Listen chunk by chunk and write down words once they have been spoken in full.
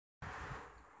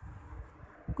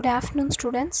Good afternoon,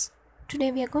 students.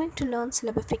 Today we are going to learn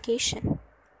syllabification.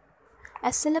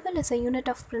 A syllable is a unit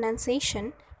of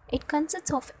pronunciation. It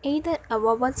consists of either a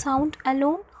vowel sound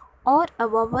alone or a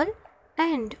vowel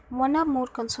and one or more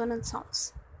consonant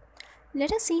sounds.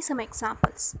 Let us see some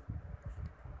examples.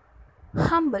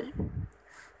 Humble.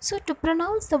 So to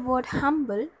pronounce the word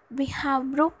humble, we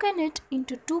have broken it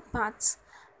into two parts.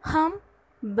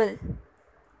 Humble.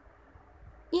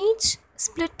 Each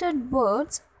splitted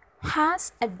word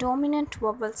has a dominant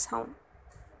vowel sound.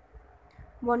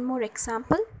 One more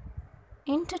example.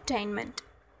 Entertainment.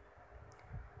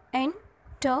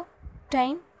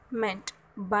 Entertainment.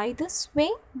 By this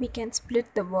way, we can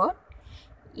split the word.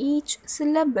 Each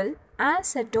syllable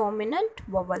has a dominant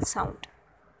vowel sound.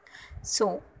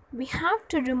 So, we have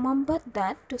to remember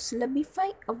that to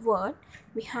syllabify a word,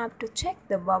 we have to check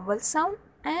the vowel sound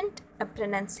and a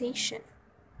pronunciation.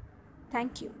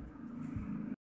 Thank you.